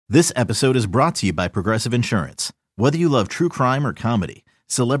This episode is brought to you by Progressive Insurance. Whether you love true crime or comedy,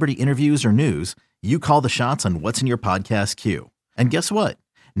 celebrity interviews or news, you call the shots on what's in your podcast queue. And guess what?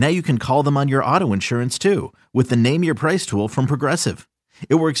 Now you can call them on your auto insurance too with the Name Your Price tool from Progressive.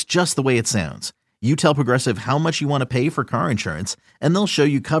 It works just the way it sounds. You tell Progressive how much you want to pay for car insurance, and they'll show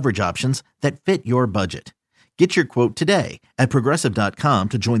you coverage options that fit your budget. Get your quote today at Progressive.com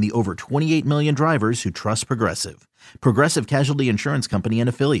to join the over 28 million drivers who trust Progressive. Progressive Casualty Insurance Company and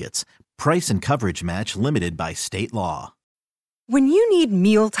Affiliates. Price and coverage match limited by state law. When you need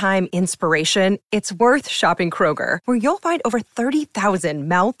mealtime inspiration, it's worth shopping Kroger, where you'll find over 30,000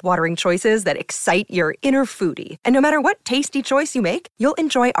 mouth-watering choices that excite your inner foodie. And no matter what tasty choice you make, you'll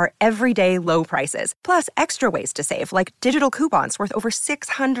enjoy our everyday low prices, plus extra ways to save, like digital coupons worth over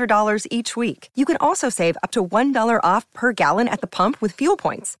 $600 each week. You can also save up to $1 off per gallon at the pump with fuel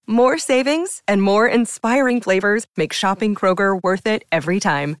points. More savings and more inspiring flavors make shopping Kroger worth it every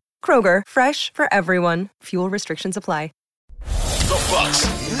time. Kroger, fresh for everyone. Fuel restrictions apply. The Bucks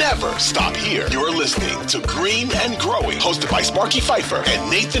never stop here. You're listening to Green and Growing, hosted by Sparky Pfeiffer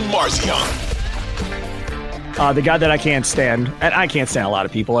and Nathan Marzion. The guy that I can't stand, and I can't stand a lot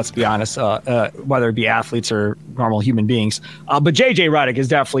of people, let's be honest, whether it be athletes or normal human beings. But JJ Reddick is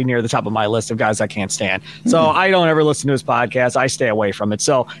definitely near the top of my list of guys I can't stand. So I don't ever listen to his podcast. I stay away from it.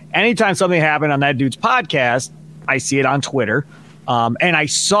 So anytime something happened on that dude's podcast, I see it on Twitter. And I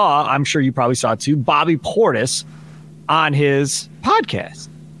saw, I'm sure you probably saw it too, Bobby Portis on his podcast.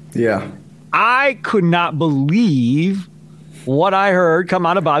 Yeah. I could not believe what I heard come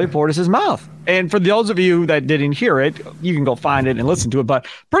out of Bobby Portis' mouth. And for those of you that didn't hear it, you can go find it and listen to it. But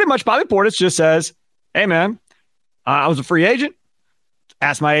pretty much Bobby Portis just says, hey, man, I was a free agent.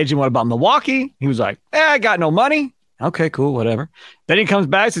 Asked my agent, what about Milwaukee? He was like, I got no money. Okay, cool, whatever. Then he comes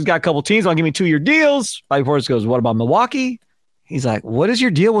back, says he's got a couple teams, want to give me 2-year deals. Bobby Portis goes, what about Milwaukee? He's like, what is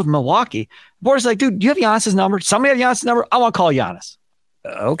your deal with Milwaukee? Portis like, dude, do you have Giannis's number? Somebody have Giannis's number? I want to call Giannis.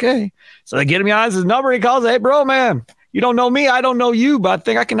 Okay. So they get him Giannis's number. He calls, hey, bro, man, you don't know me. I don't know you, but I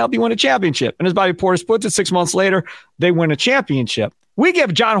think I can help you win a championship. And as Bobby Portis puts it, 6 months later, they win a championship. We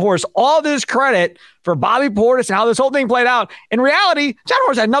give John Horst all this credit for Bobby Portis and how this whole thing played out. In reality, John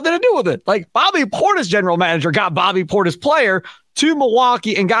Horst had nothing to do with it. Like, Bobby Portis, general manager, got Bobby Portis, player, to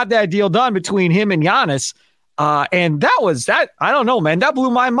Milwaukee and got that deal done between him and Giannis. And that was that. I don't know, man. That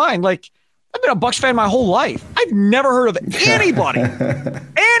blew my mind. Like, I've been a Bucks fan my whole life. I've never heard of anybody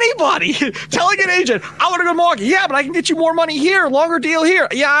telling an agent, I want to go to Milwaukee. Yeah, but I can get you more money here, longer deal here.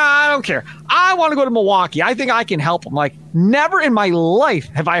 Yeah, I don't care. I want to go to Milwaukee. I think I can help them. Like, never in my life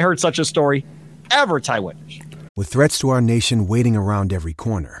have I heard such a story ever, Ty Whitney. With threats to our nation waiting around every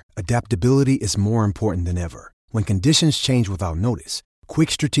corner, adaptability is more important than ever. When conditions change without notice, quick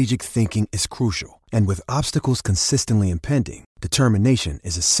strategic thinking is crucial. And with obstacles consistently impending, determination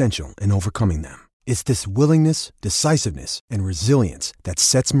is essential in overcoming them. It's this willingness, decisiveness, and resilience that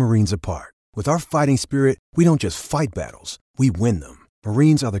sets Marines apart. With our fighting spirit, we don't just fight battles, we win them.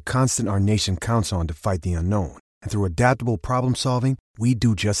 Marines are the constant our nation counts on to fight the unknown. And through adaptable problem solving, we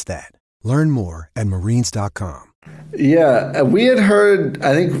do just that. Learn more at Marines.com. Yeah, we had heard,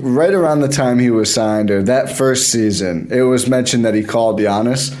 I think right around the time he was signed, or that first season, it was mentioned that he called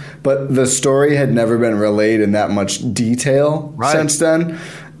Giannis, but the story had never been relayed in that much detail since then.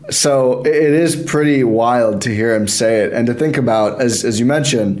 So it is pretty wild to hear him say it and to think about, as you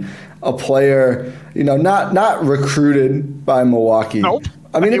mentioned, a player, not recruited by Milwaukee. Nope.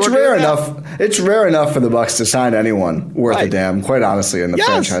 I mean, it's rare enough. It's rare enough for the Bucks to sign anyone worth a damn, quite honestly, in the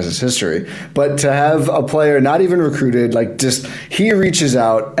franchise's history. But to have a player not even recruited, like, just he reaches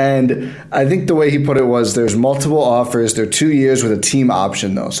out, and I think the way he put it was, there's multiple offers. They're 2 years with a team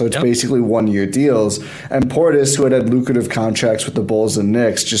option, though, so it's basically 1-year deals. And Portis, who had lucrative contracts with the Bulls and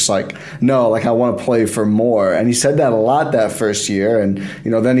Knicks, just like, no, like, I want to play for more. And he said that a lot that first year, and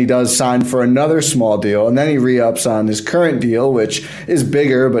then he does sign for another small deal, and then he re-ups on his current deal, which is bigger,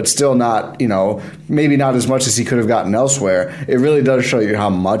 but still not, maybe not as much as he could have gotten elsewhere. It really does show you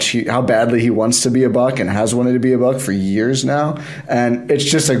how badly he wants to be a Buck and has wanted to be a Buck for years now. And it's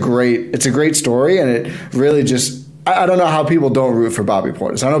just a great story. And it really just, I don't know how people don't root for Bobby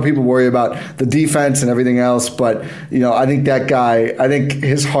Portis. I know people worry about the defense and everything else, but I think that guy,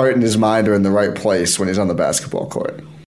 his heart and his mind are in the right place when he's on the basketball court.